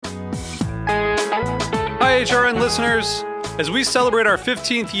HRN listeners. As we celebrate our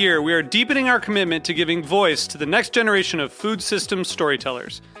 15th year, we are deepening our commitment to giving voice to the next generation of food systems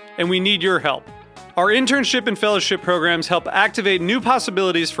storytellers, and we need your help. Our internship and fellowship programs help activate new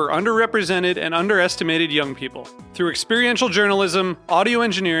possibilities for underrepresented and underestimated young people through experiential journalism, audio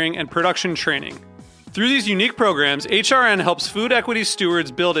engineering, and production training. Through these unique programs, HRN helps food equity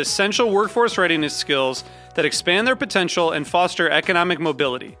stewards build essential workforce readiness skills that expand their potential and foster economic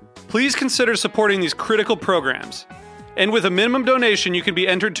mobility. Please consider supporting these critical programs. And with a minimum donation, you can be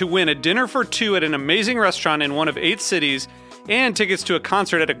entered to win a dinner for two at an amazing restaurant in one of 8 cities and tickets to a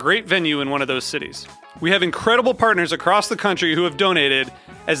concert at a great venue in one of those cities. We have incredible partners across the country who have donated,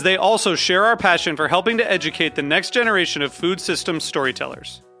 as they also share our passion for helping to educate the next generation of food systems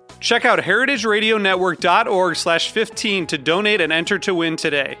storytellers. Check out heritageradionetwork.org/15 to donate and enter to win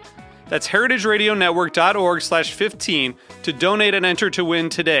today. That's heritageradionetwork.org/15 to donate and enter to win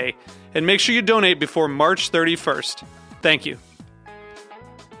today. And make sure you donate before March 31st. Thank you.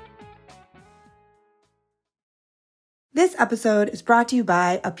 This episode is brought to you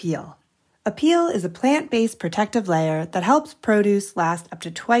by Appeal. Appeal is a plant-based protective layer that helps produce last up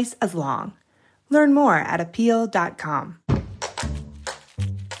to twice as long. Learn more at appeal.com.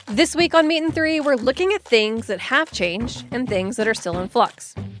 This week on Meat and Three, we're looking at things that have changed and things that are still in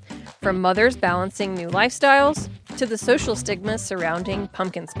flux. From mothers balancing new lifestyles to the social stigma surrounding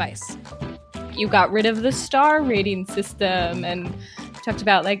pumpkin spice. You got rid of the star rating system and talked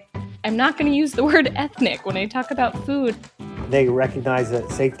about, I'm not going to use the word ethnic when I talk about food. They recognized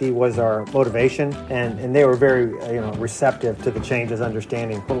that safety was our motivation, and they were very receptive to the changes,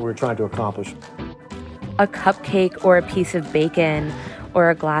 understanding what we were trying to accomplish. A cupcake or a piece of bacon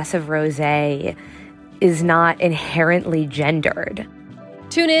or a glass of rosé is not inherently gendered.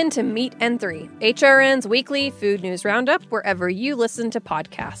 Tune in to Meat and Three, HRN's weekly food news roundup, wherever you listen to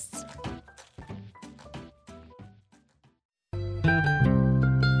podcasts.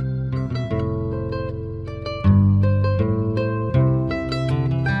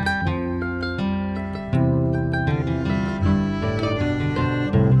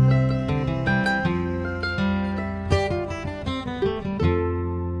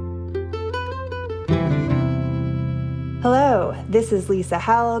 Hello, this is Lisa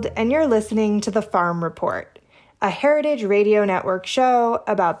Held, and you're listening to The Farm Report, a Heritage Radio Network show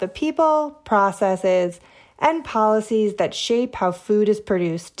about the people, processes, and policies that shape how food is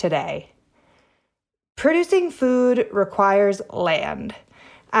produced today. Producing food requires land.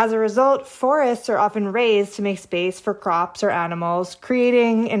 As a result, forests are often razed to make space for crops or animals,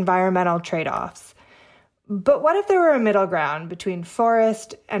 creating environmental trade-offs. But what if there were a middle ground between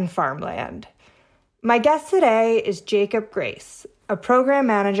forest and farmland? My guest today is Jacob Grace, a program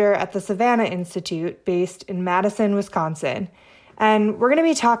manager at the Savannah Institute based in Madison, Wisconsin. And we're going to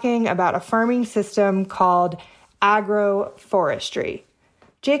be talking about a farming system called Agroforestry.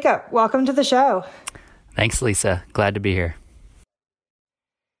 Jacob, welcome to the show. Thanks, Lisa. Glad to be here.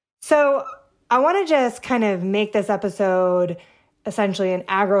 So I want to just kind of make this episode essentially an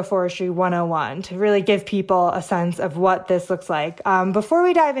Agroforestry 101 to really give people a sense of what this looks like. Before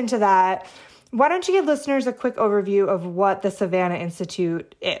we dive into that, why don't you give listeners a quick overview of what the Savannah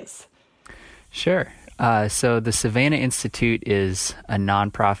Institute is? Sure. So the Savannah Institute is a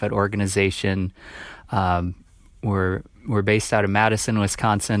nonprofit organization. We're based out of Madison,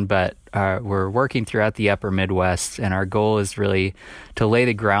 Wisconsin, but we're working throughout the upper Midwest, and our goal is really to lay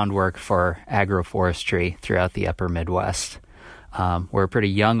the groundwork for agroforestry throughout the upper Midwest. We're a pretty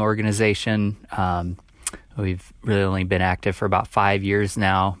young organization. We've really only been active for about 5 years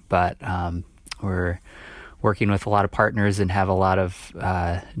now, but we're working with a lot of partners and have a lot of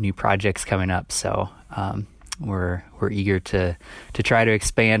new projects coming up. So we're eager to try to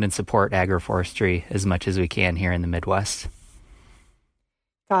expand and support agroforestry as much as we can here in the Midwest.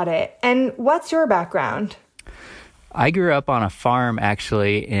 Got it. And what's your background? I grew up on a farm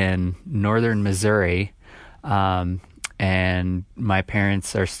actually in northern Missouri, and my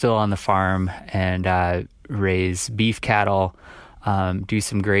parents are still on the farm and raise beef cattle, do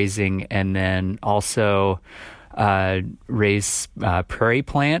some grazing, and then also raise prairie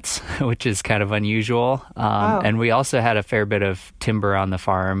plants, which is kind of unusual. Wow. And we also had a fair bit of timber on the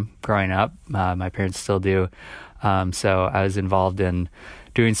farm growing up. My parents still do. So I was involved in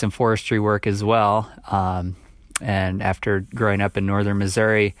doing some forestry work as well. And after growing up in northern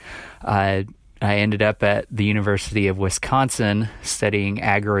Missouri, I ended up at the University of Wisconsin studying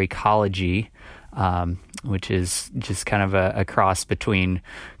agroecology, which is just kind of a cross between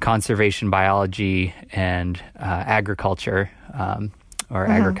conservation biology and agriculture, or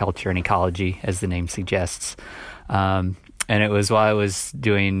agriculture and ecology, as the name suggests. And And it was while I was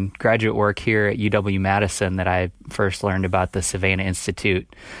doing graduate work here at UW-Madison that I first learned about the Savannah Institute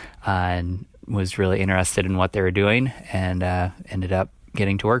and was really interested in what they were doing, and ended up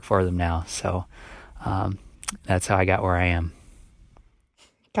getting to work for them now. So that's how I got where I am.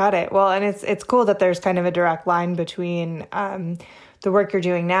 Got it. Well, and it's cool that there's kind of a direct line between the work you're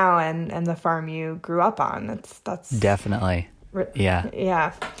doing now and the farm you grew up on. That's definitely.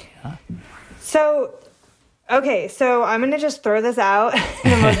 Yeah. So, okay, so I'm going to just throw this out,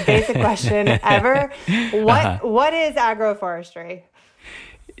 the most basic question ever. What is agroforestry?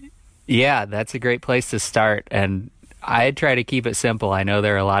 Yeah, that's a great place to start. And I try to keep it simple. I know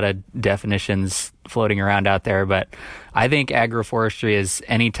there are a lot of definitions floating around out there, but I think agroforestry is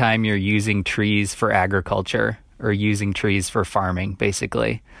anytime you're using trees for agriculture or using trees for farming,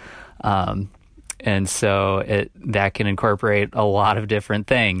 basically. And so that can incorporate a lot of different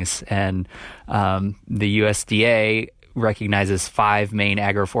things. And the USDA recognizes 5 main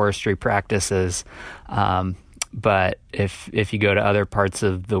agroforestry practices. But if you go to other parts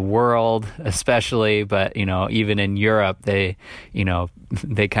of the world, especially, but even in Europe, they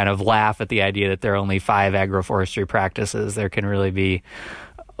kind of laugh at the idea that there are only 5 agroforestry practices. There can really be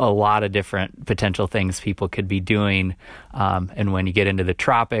a lot of different potential things people could be doing. And when you get into the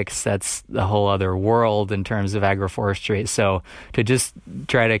tropics, that's a whole other world in terms of agroforestry. So to just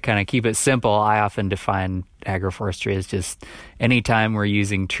try to kind of keep it simple, I often define agroforestry as just anytime we're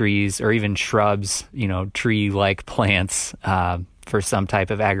using trees or even shrubs, tree-like plants for some type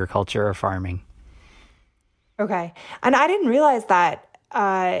of agriculture or farming. Okay. And I didn't realize that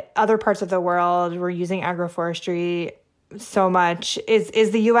other parts of the world were using agroforestry so much.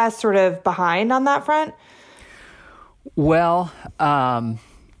 Is the U.S. sort of behind on that front? Well,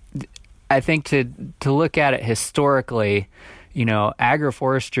 I think to look at it historically,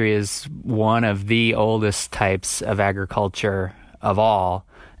 agroforestry is one of the oldest types of agriculture of all.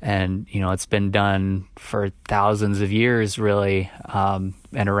 And, it's been done for thousands of years, really, and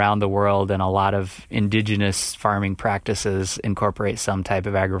around the world. And a lot of indigenous farming practices incorporate some type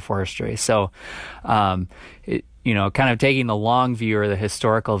of agroforestry. So, kind of taking the long view or the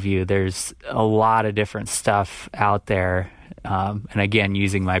historical view, there's a lot of different stuff out there. And again,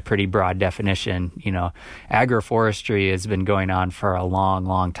 using my pretty broad definition, agroforestry has been going on for a long,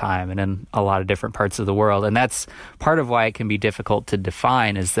 long time and in a lot of different parts of the world. And that's part of why it can be difficult to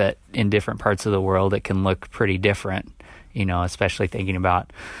define, is that in different parts of the world, it can look pretty different, especially thinking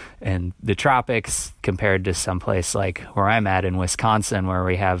about in the tropics compared to someplace like where I'm at in Wisconsin, where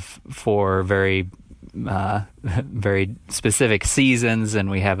we have 4 very specific seasons and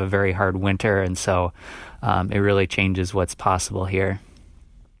we have a very hard winter. And so it really changes what's possible here.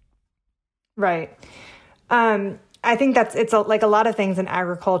 Right. I think it's like a lot of things in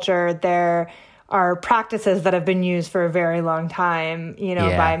agriculture. There are practices that have been used for a very long time,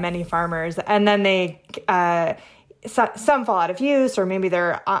 by many farmers, and then they some fall out of use, or maybe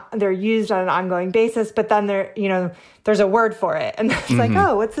they're used on an ongoing basis. But then there's a word for it, and it's like,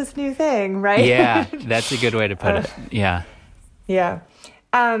 oh, what's this new thing, right? Yeah, that's a good way to put it. Yeah. Yeah.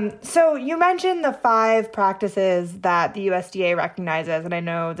 So you mentioned the 5 practices that the USDA recognizes, and I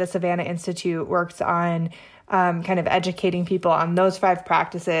know the Savannah Institute works on kind of educating people on those 5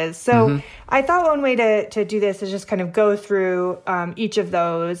 practices. So I thought one way to do this is just kind of go through each of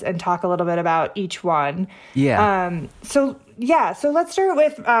those and talk a little bit about each one. Yeah. So let's start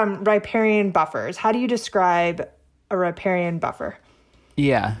with riparian buffers. How do you describe a riparian buffer?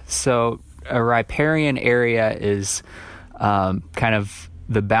 Yeah. So a riparian area is kind of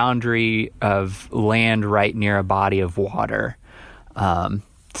the boundary of land right near a body of water.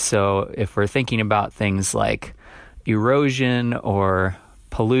 So if we're thinking about things like erosion or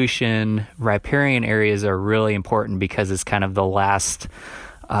pollution, riparian areas are really important because it's kind of the last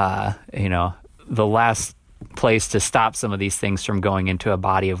place to stop some of these things from going into a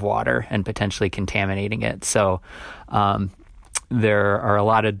body of water and potentially contaminating it. So there are a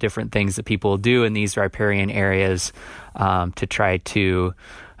lot of different things that people do in these riparian areas to try to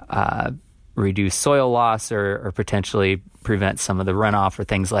reduce soil loss or potentially prevent some of the runoff or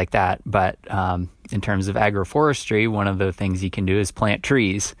things like that. But in terms of agroforestry, one of the things you can do is plant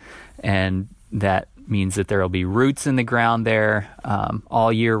trees. And that means that there will be roots in the ground there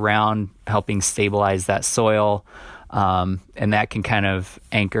all year round, helping stabilize that soil. And that can kind of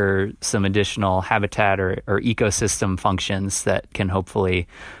anchor some additional habitat or ecosystem functions that can hopefully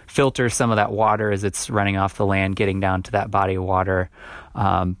filter some of that water as it's running off the land, getting down to that body of water.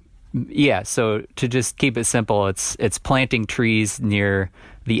 So to just keep it simple, it's planting trees near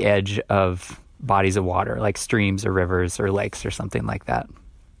the edge of bodies of water, like streams or rivers or lakes or something like that.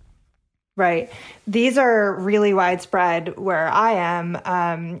 Right. These are really widespread where I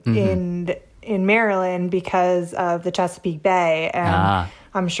am in Maryland because of the Chesapeake Bay, and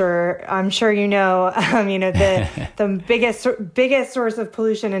I'm sure you know the biggest source of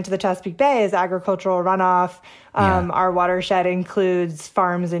pollution into the Chesapeake Bay is agricultural runoff. Our watershed includes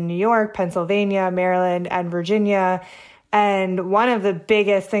farms in New York, Pennsylvania, Maryland, and Virginia. And one of the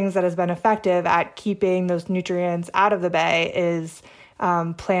biggest things that has been effective at keeping those nutrients out of the bay is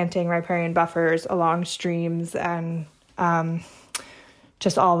planting riparian buffers along streams and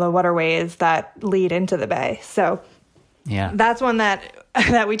just all the waterways that lead into the bay. So that's one that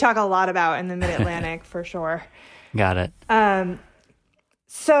we talk a lot about in the Mid-Atlantic for sure. Got it.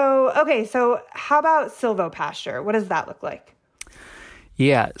 So how about silvopasture? What does that look like?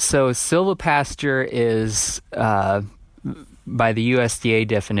 Yeah, so silvopasture is, by the USDA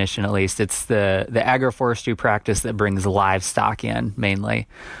definition at least, it's the agroforestry practice that brings livestock in mainly.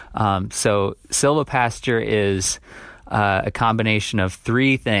 So silvopasture is a combination of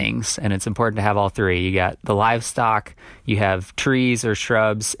three things, and it's important to have all three. You got the livestock, you have trees or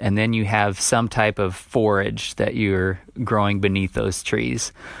shrubs, and then you have some type of forage that you're growing beneath those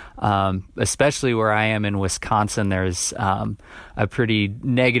trees. Especially where I am in Wisconsin, there's a pretty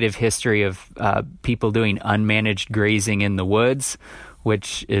negative history of people doing unmanaged grazing in the woods,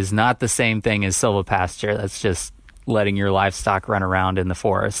 which is not the same thing as silvopasture. That's just letting your livestock run around in the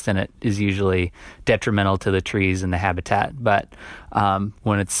forest, and it is usually detrimental to the trees and the habitat. But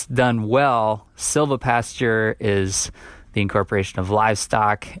when it's done well, silvopasture is the incorporation of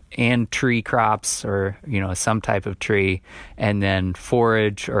livestock and tree crops, or some type of tree, and then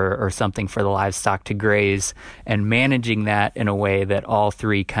forage or something for the livestock to graze, and managing that in a way that all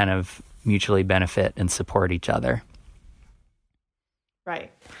three kind of mutually benefit and support each other.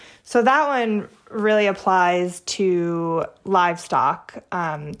 Right. So that one really applies to livestock,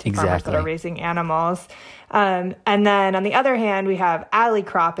 to farmers that are raising animals. And then on the other hand, we have alley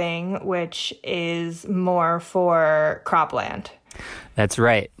cropping, which is more for cropland. That's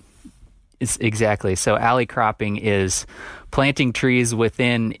right. It's exactly. So alley cropping is planting trees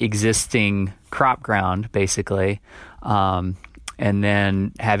within existing crop ground, basically, and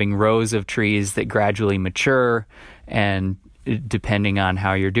then having rows of trees that gradually mature, and depending on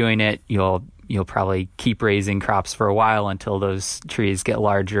how you're doing it, you'll probably keep raising crops for a while until those trees get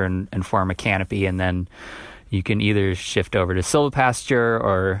larger and form a canopy, and then you can either shift over to silvopasture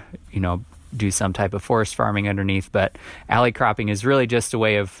or do some type of forest farming underneath. But alley cropping is really just a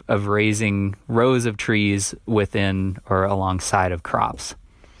way of raising rows of trees within or alongside of crops.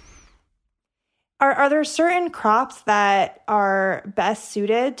 Are there certain crops that are best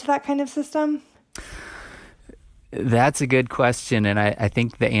suited to that kind of system? That's a good question, and I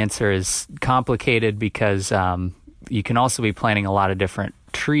think the answer is complicated because you can also be planting a lot of different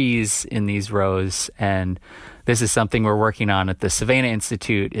trees in these rows, and this is something we're working on at the Savannah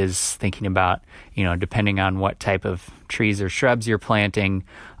Institute, is thinking about, depending on what type of trees or shrubs you're planting,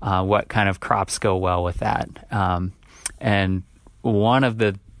 what kind of crops go well with that. And one of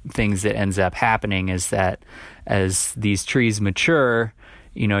the things that ends up happening is that as these trees mature,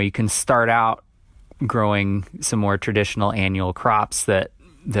 you can start out growing some more traditional annual crops that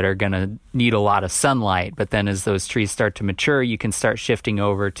are going to need a lot of sunlight. But then as those trees start to mature, you can start shifting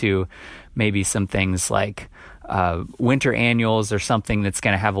over to maybe some things like winter annuals, or something that's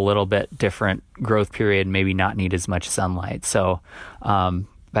going to have a little bit different growth period, maybe not need as much sunlight. So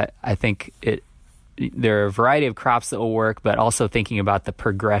but I think there are a variety of crops that will work, but also thinking about the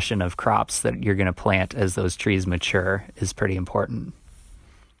progression of crops that you're going to plant as those trees mature is pretty important.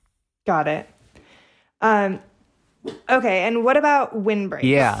 Got it. Okay, and what about windbreaks?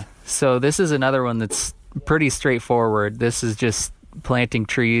 Yeah, so this is another one that's pretty straightforward. This is just planting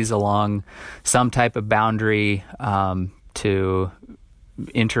trees along some type of boundary to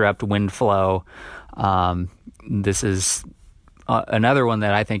interrupt wind flow. This is another one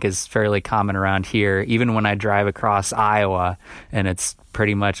that I think is fairly common around here, even when I drive across Iowa, and it's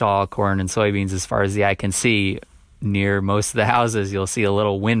pretty much all corn and soybeans as far as the eye can see. Near most of the houses, you'll see a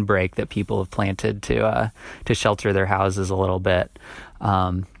little windbreak that people have planted to shelter their houses a little bit.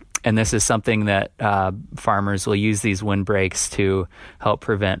 And this is something that farmers will use these windbreaks to help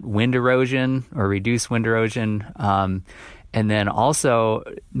prevent wind erosion or reduce wind erosion. And then also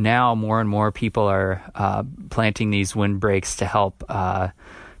now more and more people are planting these windbreaks to help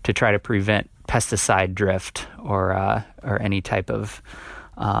to try to prevent pesticide drift or any type of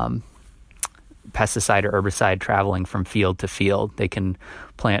pesticide or herbicide traveling from field to field. They can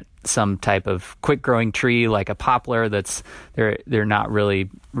plant some type of quick growing tree like a poplar they're not really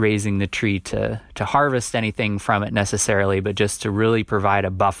raising the tree to harvest anything from it necessarily, but just to really provide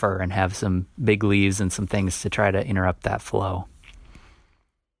a buffer and have some big leaves and some things to try to interrupt that flow.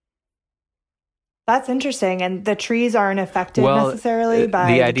 That's interesting. And the trees aren't affected necessarily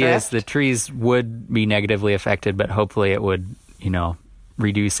by the idea drift? is the trees would be negatively affected, but hopefully it would,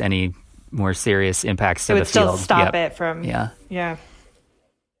 reduce any more serious impacts to the field. It would still stop it from... Yeah.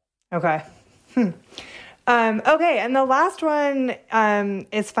 Okay. Okay, and the last one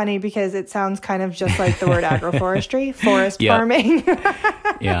is funny because it sounds kind of just like the word agroforestry, forest farming.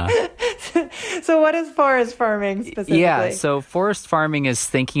 Yeah. So what is forest farming specifically? Yeah, so forest farming is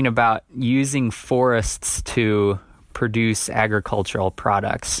thinking about using forests to produce agricultural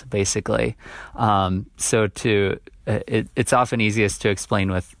products, basically. It's often easiest to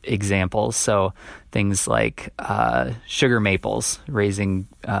explain with examples. So things like sugar maples, raising,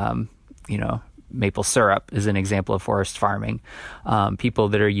 maple syrup is an example of forest farming. People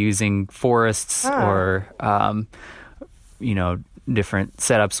that are using forests or, different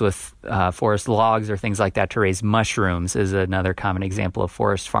setups with forest logs or things like that to raise mushrooms is another common example of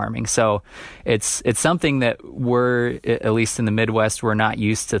forest farming. So it's something that we're, at least in the Midwest, we're not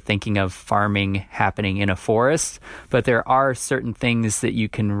used to thinking of farming happening in a forest, but there are certain things that you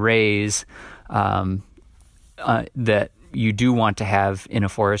can raise that you do want to have in a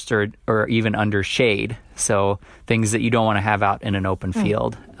forest or even under shade. So things that you don't want to have out in an open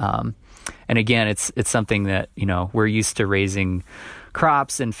field. And again, it's something that, we're used to raising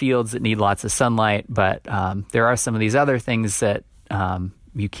crops and fields that need lots of sunlight, but there are some of these other things that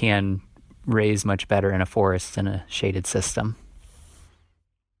you can raise much better in a forest in a shaded system.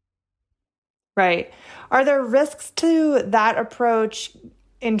 Right. Are there risks to that approach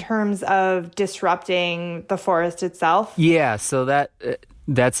in terms of disrupting the forest itself? Yeah, so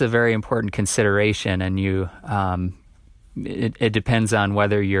that's a very important consideration, and it depends on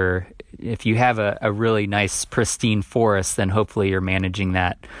whether if you have a really nice pristine forest, then hopefully you're managing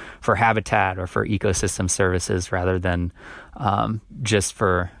that for habitat or for ecosystem services rather than just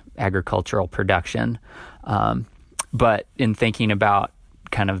for agricultural production. But in thinking about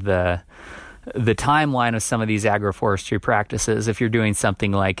kind of the timeline of some of these agroforestry practices, if you're doing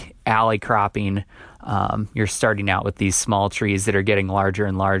something like alley cropping, you're starting out with these small trees that are getting larger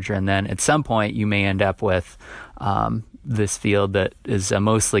and larger, and then at some point you may end up with this field that is a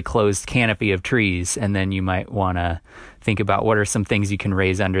mostly closed canopy of trees, and then you might want to think about what are some things you can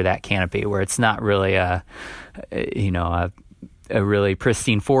raise under that canopy where it's not really a really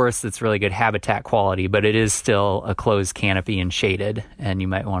pristine forest that's really good habitat quality, but it is still a closed canopy and shaded, and you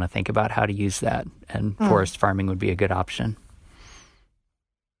might want to think about how to use that, and forest farming would be a good option.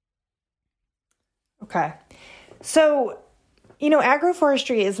 Okay. So,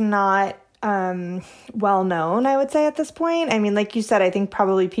 agroforestry is not well known, I would say, at this point. I mean, like you said, I think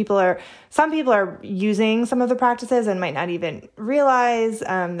probably some people are using some of the practices and might not even realize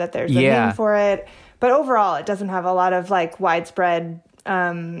that there's a name for it. But overall, it doesn't have a lot of widespread,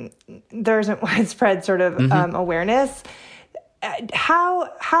 there isn't widespread sort of awareness.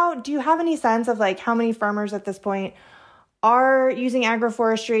 How do you have any sense of how many farmers at this point are using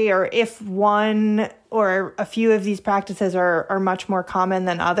agroforestry, or if one or a few of these practices are much more common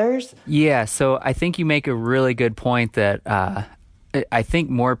than others? Yeah, so I think you make a really good point that I think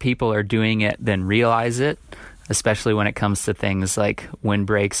more people are doing it than realize it, especially when it comes to things like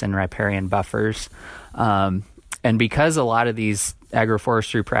windbreaks and riparian buffers. And because a lot of these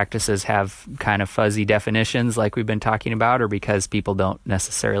agroforestry practices have kind of fuzzy definitions like we've been talking about, or because people don't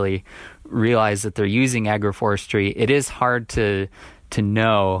necessarily realize that they're using agroforestry, it is hard to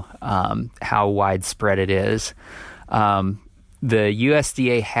know how widespread it is. The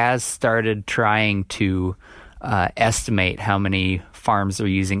USDA has started trying to estimate how many farms are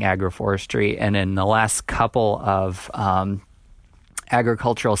using agroforestry, and in the last couple of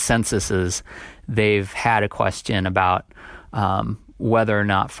agricultural censuses, they've had a question about whether or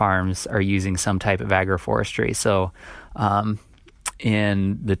not farms are using some type of agroforestry. So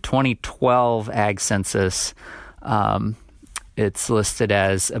in the 2012 ag census, it's listed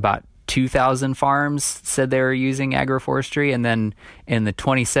as about 2,000 farms said they were using agroforestry. And then in the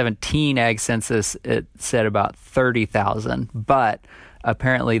 2017 ag census, it said about 30,000. But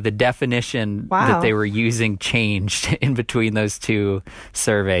apparently the definition that they were using changed in between those two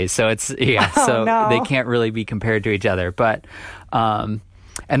surveys. So they can't really be compared to each other. But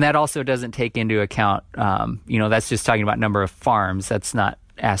and that also doesn't take into account, that's just talking about number of farms. That's not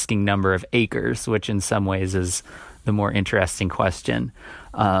asking number of acres, which in some ways is the more interesting question.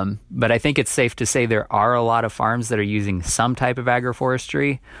 But I think it's safe to say there are a lot of farms that are using some type of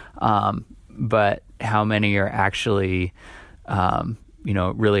agroforestry, but how many are actually,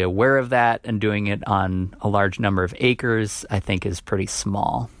 really aware of that and doing it on a large number of acres, I think is pretty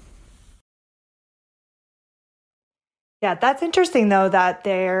small. Yeah, that's interesting, though, that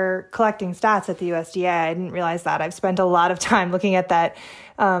they're collecting stats at the USDA. I didn't realize that. I've spent a lot of time looking at that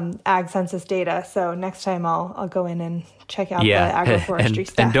ag census data. So next time I'll go in and check out the agroforestry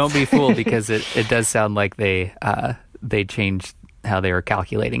stats. And don't be fooled, because it does sound like they changed how they were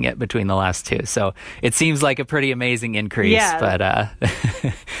calculating it between the last two. So it seems like a pretty amazing increase, but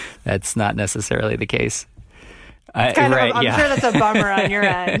that's not necessarily the case. I'm sure that's a bummer on your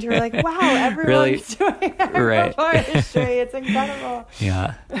end. You're like, wow, everyone's doing agroforestry. It's incredible.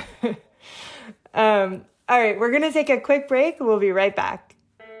 Yeah. All right, we're going to take a quick break. We'll be right back.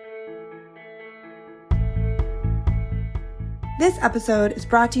 This episode is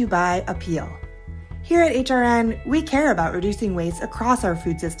brought to you by Appeal. Here at HRN, we care about reducing waste across our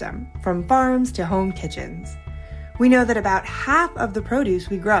food system, from farms to home kitchens. We know that about half of the produce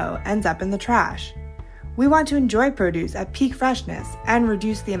we grow ends up in the trash. We want to enjoy produce at peak freshness and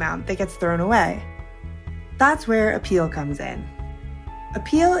reduce the amount that gets thrown away. That's where Appeal comes in.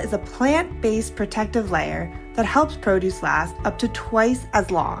 Appeal is a plant-based protective layer that helps produce last up to twice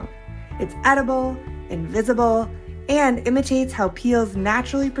as long. It's edible, invisible, and imitates how peels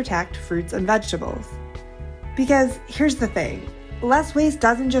naturally protect fruits and vegetables. Because here's the thing, less waste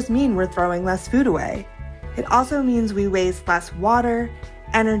doesn't just mean we're throwing less food away. It also means we waste less water,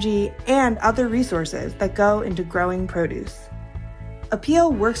 energy, and other resources that go into growing produce.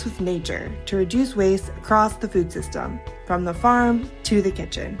 Appeal works with nature to reduce waste across the food system, from the farm to the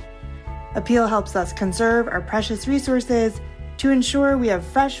kitchen. Appeal helps us conserve our precious resources to ensure we have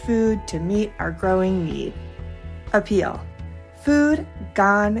fresh food to meet our growing need. Appeal. Food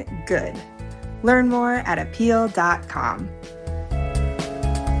gone good. Learn more at appeal.com.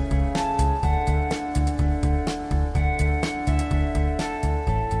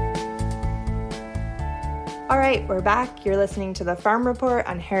 All right, we're back. You're listening to the Farm Report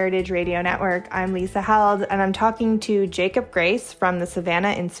on Heritage Radio Network. I'm Lisa Held, and I'm talking to Jacob Grace from the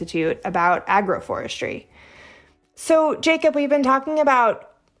Savannah Institute about agroforestry. So, Jacob, we've been talking about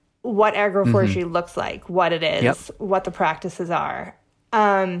what agroforestry looks like, what it is, what the practices are.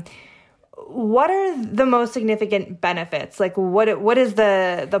 What are the most significant benefits? Like, what is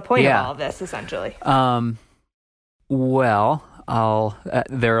the point of all of this, essentially? There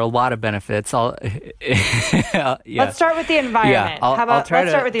are a lot of benefits. Let's start with the environment. I'll try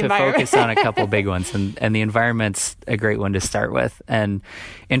let's start with the environment. Focus on a couple big ones, and the environment's a great one to start with. And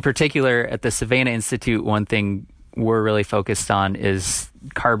in particular, at the Savannah Institute, one thing we're really focused on is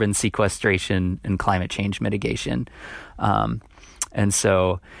carbon sequestration and climate change mitigation. And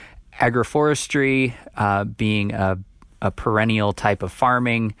so agroforestry, being a perennial type of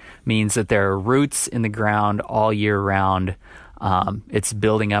farming, means that there are roots in the ground all year round. It's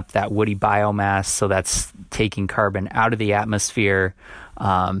building up that woody biomass, so that's taking carbon out of the atmosphere,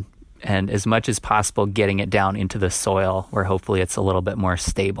 and as much as possible getting it down into the soil where hopefully it's a little bit more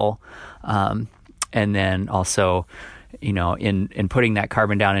stable. And then also, in putting that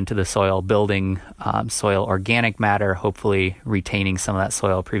carbon down into the soil, building soil organic matter, hopefully retaining some of that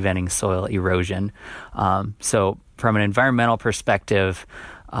soil, preventing soil erosion. So from an environmental perspective,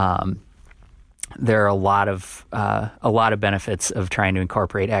 there are a lot of benefits of trying to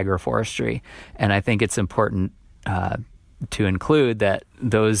incorporate agroforestry, and I think it's important to include that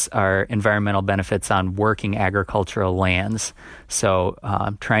those are environmental benefits on working agricultural lands. So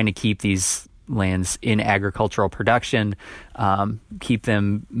trying to keep these lands in agricultural production, keep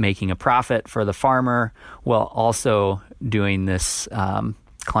them making a profit for the farmer, while also doing this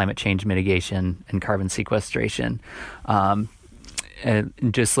climate change mitigation and carbon sequestration. And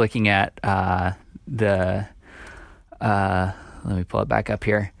just looking at let me pull it back up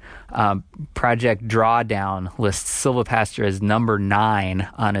here. Project Drawdown lists silvopasture as number 9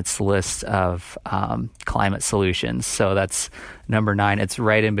 on its list of climate solutions. So that's number 9. It's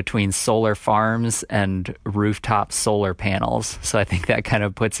right in between solar farms and rooftop solar panels. So I think that kind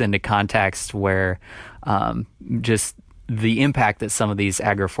of puts into context where just the impact that some of these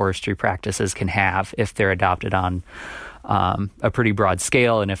agroforestry practices can have if they're adopted on a pretty broad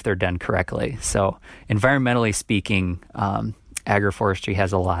scale and if they're done correctly. So environmentally speaking, agroforestry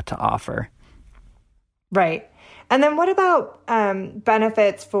has a lot to offer. Right. And then what about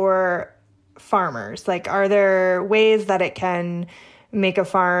benefits for farmers? Like, are there ways that it can make a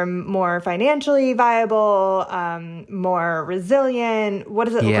farm more financially viable, more resilient? What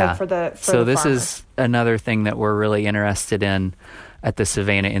does it look like for the So this farmer? is another thing that we're really interested in. at the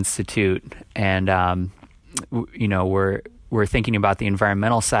Savannah Institute, and we're thinking about the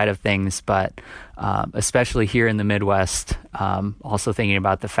environmental side of things, but especially here in the Midwest, also thinking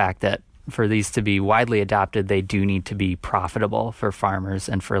about the fact that for these to be widely adopted, they do need to be profitable for farmers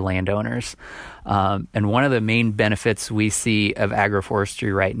and for landowners. And one of the main benefits we see of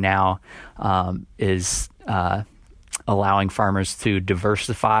agroforestry right now is allowing farmers to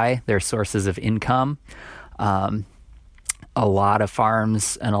diversify their sources of income. A lot of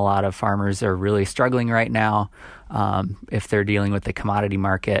farms and a lot of farmers are really struggling right now if they're dealing with the commodity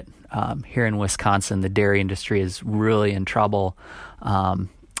market. Here in Wisconsin, the dairy industry is really in trouble.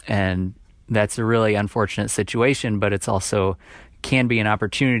 And that's a really unfortunate situation, but it's also can be an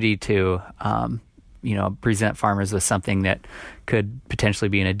opportunity to, present farmers with something that could potentially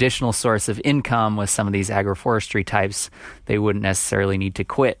be an additional source of income with some of these agroforestry types. They wouldn't necessarily need to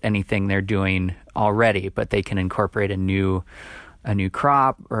quit anything they're doing already, but they can incorporate a new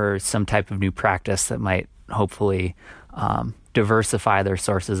crop or some type of new practice that might hopefully diversify their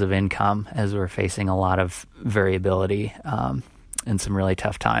sources of income as we're facing a lot of variability in some really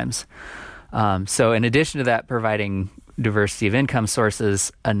tough times. So in addition to that, providing diversity of income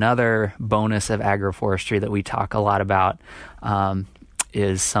sources, another bonus of agroforestry that we talk a lot about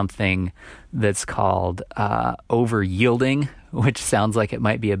is something that's called over yielding, which sounds like it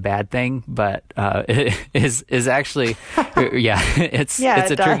might be a bad thing, but it is actually, it's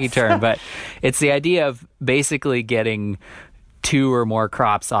a tricky term, but it's the idea of basically getting 2 or more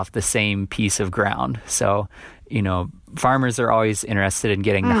crops off the same piece of ground. So, farmers are always interested in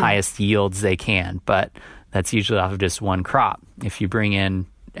getting the highest yields they can, but that's usually off of just one crop. If you bring in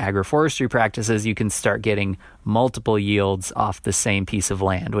agroforestry practices, you can start getting multiple yields off the same piece of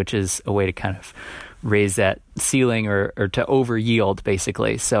land, which is a way to kind of raise that ceiling or to over yield,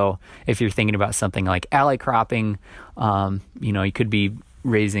 basically. So if you're thinking about something like alley cropping, you could be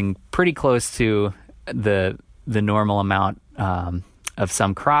raising pretty close to the normal amount of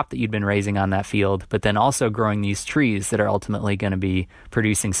some crop that you'd been raising on that field, but then also growing these trees that are ultimately going to be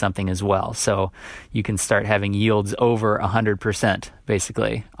producing something as well. So you can start having yields over 100%,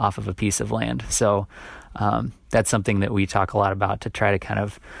 basically, off of a piece of land. So that's something that we talk a lot about to try to kind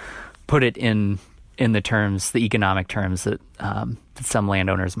of put it in the terms, the economic terms that some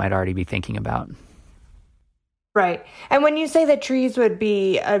landowners might already be thinking about. Right. And when you say that trees would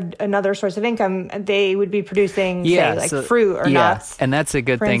be another source of income, they would be producing, fruit or nuts. And that's a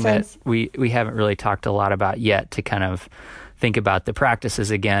good thing that we haven't really talked a lot about yet to kind of think about the practices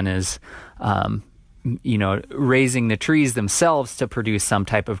again is, raising the trees themselves to produce some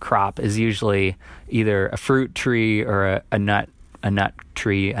type of crop is usually either a fruit tree or a nut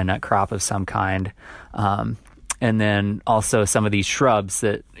tree, a nut crop of some kind. And then also some of these shrubs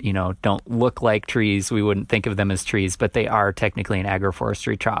that, don't look like trees. We wouldn't think of them as trees, but they are technically an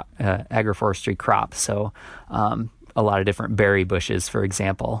agroforestry crop. So a lot of different berry bushes, for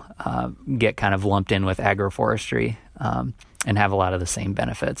example, get kind of lumped in with agroforestry and have a lot of the same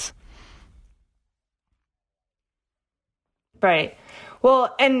benefits. Right.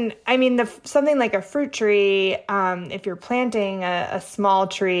 Well, and I mean, something like a fruit tree, if you're planting a small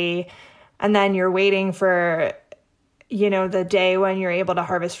tree and then you're waiting for the day when you're able to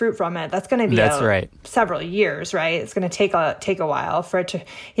harvest fruit from it, that's going to be several years, right? It's going to take a while for it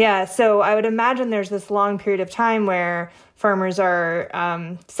to, So I would imagine there's this long period of time where farmers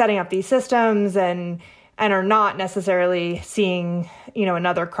are setting up these systems and are not necessarily seeing,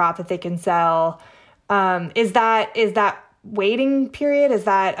 another crop that they can sell. Is that waiting period? Is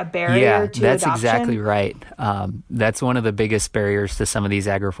that a barrier to that's adoption? Exactly right. That's one of the biggest barriers to some of these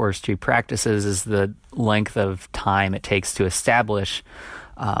agroforestry practices is the length of time it takes to establish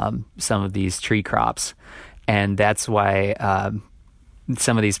some of these tree crops. And that's why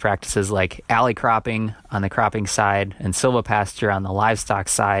some of these practices like alley cropping on the cropping side and silvopasture on the livestock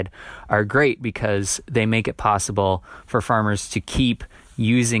side are great because they make it possible for farmers to keep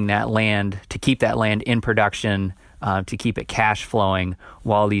using that land, to keep that land in production, to keep it cash flowing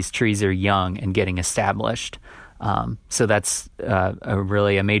while these trees are young and getting established. So that's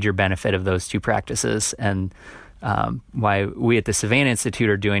really a major benefit of those two practices, and why we at the Savannah Institute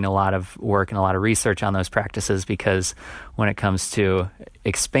are doing a lot of work and a lot of research on those practices, because when it comes to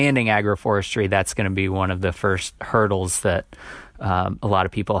expanding agroforestry, that's going to be one of the first hurdles that a lot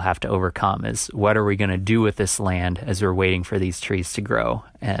of people have to overcome is what are we going to do with this land as we're waiting for these trees to grow?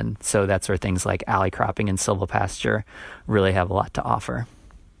 And so that's where things like alley cropping and silvopasture really have a lot to offer.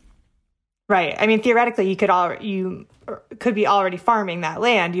 Right. I mean, theoretically, you could be already farming that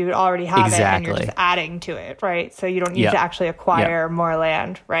land. You would already have it, and you're just adding to it, right? So you don't need to actually acquire more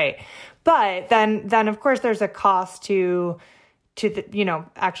land, right? But then of course, there's a cost to to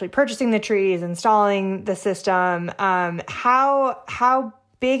actually purchasing the trees, installing the system. How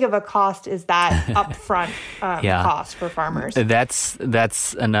big of a cost is that upfront cost for farmers?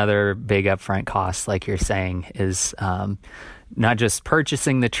 That's another big upfront cost, like you're saying, is not just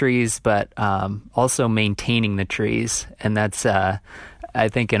purchasing the trees, but also maintaining the trees. And that's, I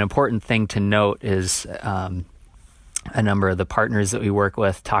think, an important thing to note is a number of the partners that we work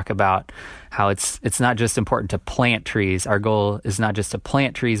with talk about how it's not just important to plant trees. Our goal is not just to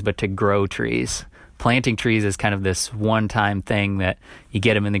plant trees, but to grow trees. Planting trees is kind of this one-time thing that you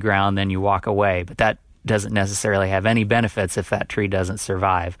get them in the ground, then you walk away. But that doesn't necessarily have any benefits if that tree doesn't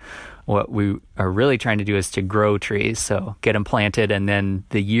survive. What we are really trying to do is to grow trees, so get them planted, and then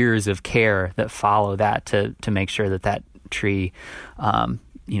the years of care that follow that to make sure that tree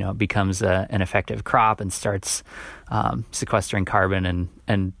becomes an effective crop and starts sequestering carbon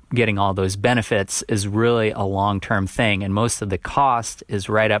and getting all those benefits is really a long-term thing. And most of the cost is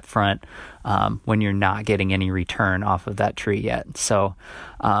right up front when you're not getting any return off of that tree yet. So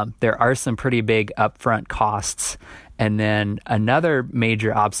there are some pretty big upfront costs. And then another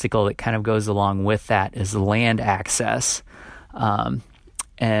major obstacle that kind of goes along with that is land access.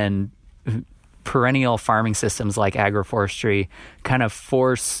 And perennial farming systems like agroforestry kind of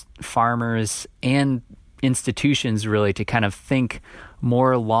force farmers and institutions really to kind of think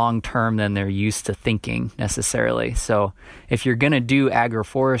more long-term than they're used to thinking necessarily. So if you're going to do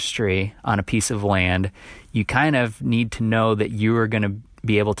agroforestry on a piece of land, you kind of need to know that you are going to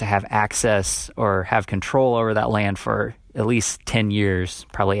be able to have access or have control over that land for at least 10 years,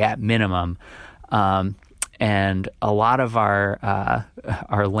 probably at minimum. And a lot of our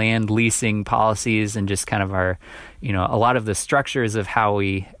land leasing policies and just kind of our, a lot of the structures of how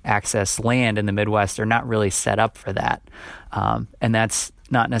we access land in the Midwest are not really set up for that. And that's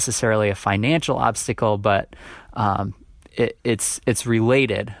not necessarily a financial obstacle, but it's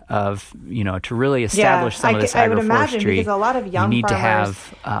related of, to really establish some of this agroforestry, because a lot of young you need farmers,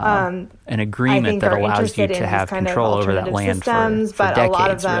 to have an agreement that allows you to have control over that land systems, for but decades, a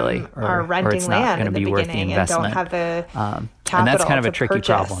lot of them really, are renting land in the beginning and don't have the capital and that's kind of a to tricky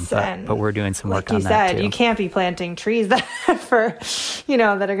purchase. problem, but we're doing some work on that too. Like you said, you can't be planting trees that for,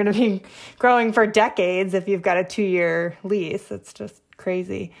 that are going to be growing for decades if you've got a 2-year lease. It's just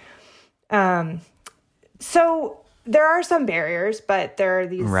crazy. So there are some barriers, but there are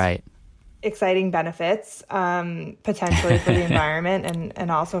these exciting benefits potentially for the environment and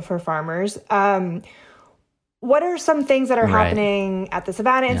also for farmers. What are some things that are happening at the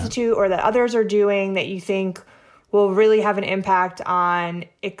Savannah Institute or that others are doing that you think will really have an impact on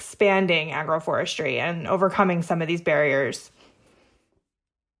expanding agroforestry and overcoming some of these barriers?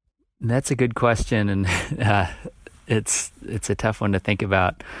 That's a good question, and it's a tough one to think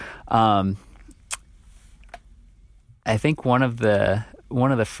about. I think one of the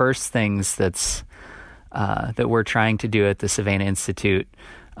first things that we're trying to do at the Savannah Institute,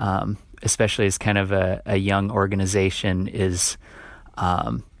 especially as kind of a young organization, is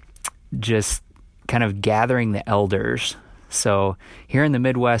just kind of gathering the elders. So here in the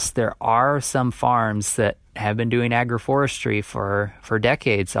Midwest, there are some farms that have been doing agroforestry for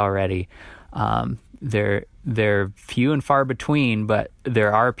decades already. They're few and far between, but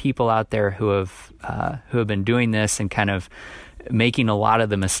there are people out there who have been doing this and kind of making a lot of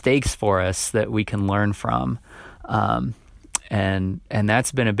the mistakes for us that we can learn from. And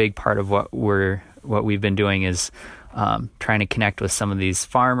that's been a big part of what we've been doing is trying to connect with some of these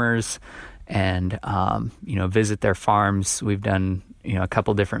farmers and visit their farms. We've done a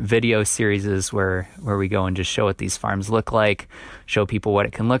couple different video series where we go and just show what these farms look like, show people what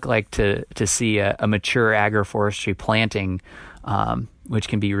it can look like to see a mature agroforestry planting, which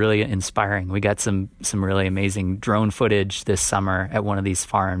can be really inspiring. We got some really amazing drone footage this summer at one of these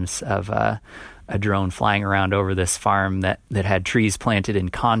farms of a drone flying around over this farm that had trees planted in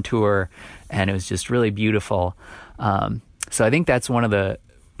contour, and it was just really beautiful. So I think that's one of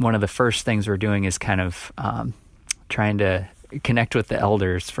the first things we're doing is kind of trying to connect with the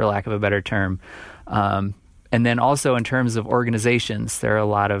elders, for lack of a better term. And then also in terms of organizations, there are a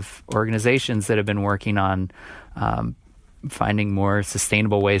lot of organizations that have been working on finding more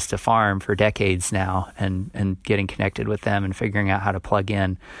sustainable ways to farm for decades now and getting connected with them and figuring out how to plug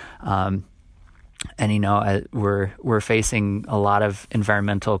in. We're facing a lot of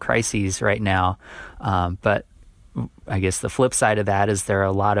environmental crises right now, but I guess the flip side of that is there are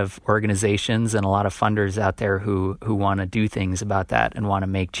a lot of organizations and a lot of funders out there who want to do things about that and want to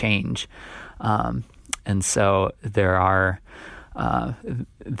make change. And so there's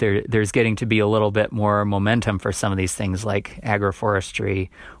getting to be a little bit more momentum for some of these things like agroforestry,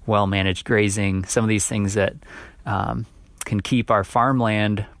 well-managed grazing, some of these things that can keep our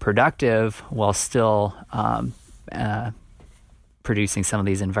farmland productive while still producing some of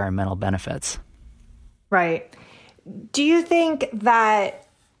these environmental benefits. Right. Do you think that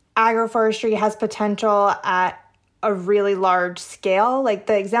agroforestry has potential at a really large scale? Like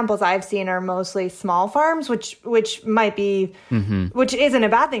the examples I've seen are mostly small farms, which might be, which isn't a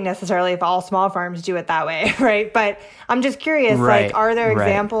bad thing necessarily if all small farms do it that way, right? But I'm just curious, like, are there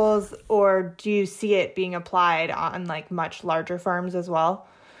examples or do you see it being applied on like much larger farms as well?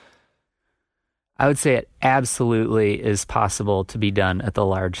 I would say it absolutely is possible to be done at the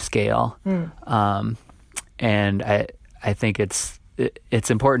large scale. And I think it's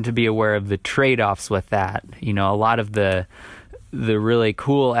important to be aware of the trade-offs with that. You know, a lot of the really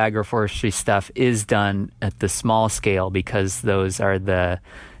cool agroforestry stuff is done at the small scale because those are the,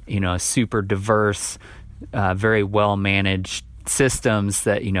 you know, super diverse, very well managed systems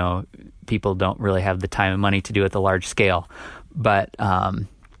that, you know, people don't really have the time and money to do at the large scale. But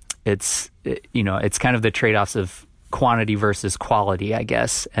it's kind of the trade-offs of quantity versus quality, I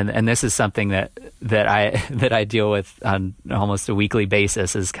guess. And this is something that I deal with on almost a weekly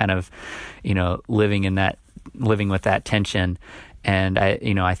basis, is kind of, you know, living with that tension. And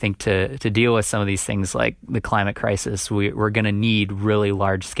I think to deal with some of these things like the climate crisis, we're going to need really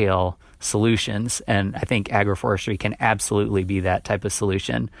large scale solutions. And I think agroforestry can absolutely be that type of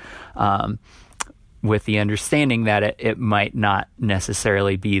solution, with the understanding that it might not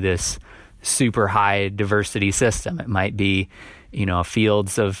necessarily be this super high diversity system. It might be, you know,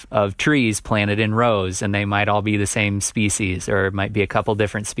 fields of trees planted in rows, and they might all be the same species, or it might be a couple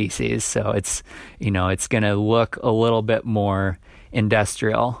different species. So it's, you know, it's going to look a little bit more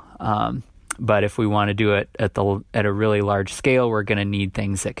industrial. But if we want to do it at a really large scale, we're going to need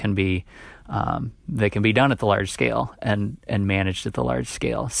things that can be done at the large scale and managed at the large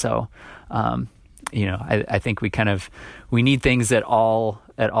scale. So, you know, I think we need things at all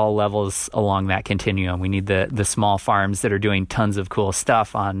levels along that continuum. We need the small farms that are doing tons of cool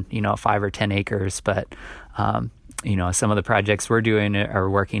stuff on, you know, 5 or 10 acres. But, you know, some of the projects we're doing are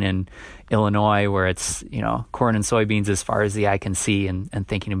working in Illinois, where it's, you know, corn and soybeans as far as the eye can see, and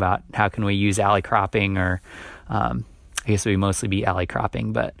thinking about how can we use alley cropping, or I guess it would mostly be alley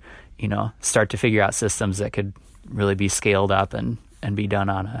cropping, but, you know, start to figure out systems that could really be scaled up and be done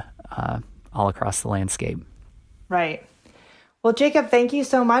on all across the landscape. Right. Well, Jacob, thank you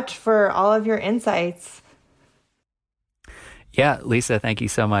so much for all of your insights. Yeah, Lisa, thank you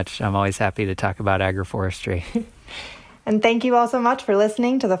so much. I'm always happy to talk about agroforestry. And thank you all so much for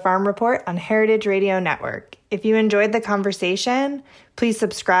listening to the Farm Report on Heritage Radio Network. If you enjoyed the conversation, please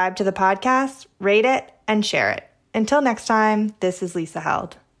subscribe to the podcast, rate it, and share it. Until next time, this is Lisa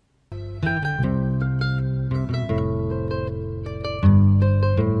Held.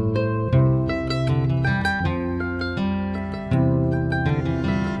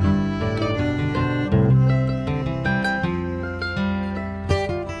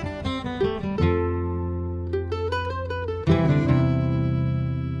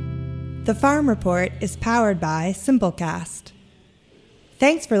 The Farm Report is powered by Simplecast.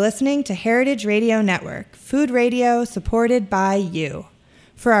 Thanks for listening to Heritage Radio Network, food radio supported by you.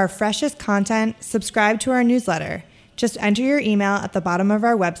 For our freshest content, subscribe to our newsletter. Just enter your email at the bottom of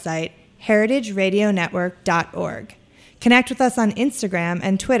our website, heritageradionetwork.org. Connect with us on Instagram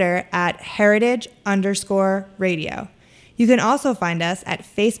and Twitter at heritage_radio. You can also find us at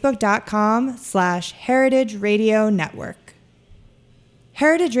facebook.com/Heritage Radio Network.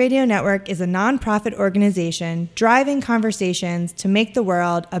 Heritage Radio Network is a nonprofit organization driving conversations to make the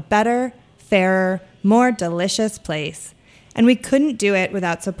world a better, fairer, more delicious place. And we couldn't do it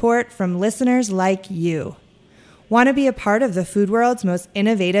without support from listeners like you. Want to be a part of the food world's most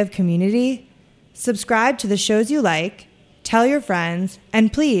innovative community? Subscribe to the shows you like, tell your friends,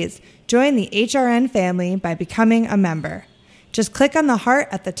 and please join the HRN family by becoming a member. Just click on the heart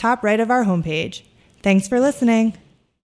at the top right of our homepage. Thanks for listening.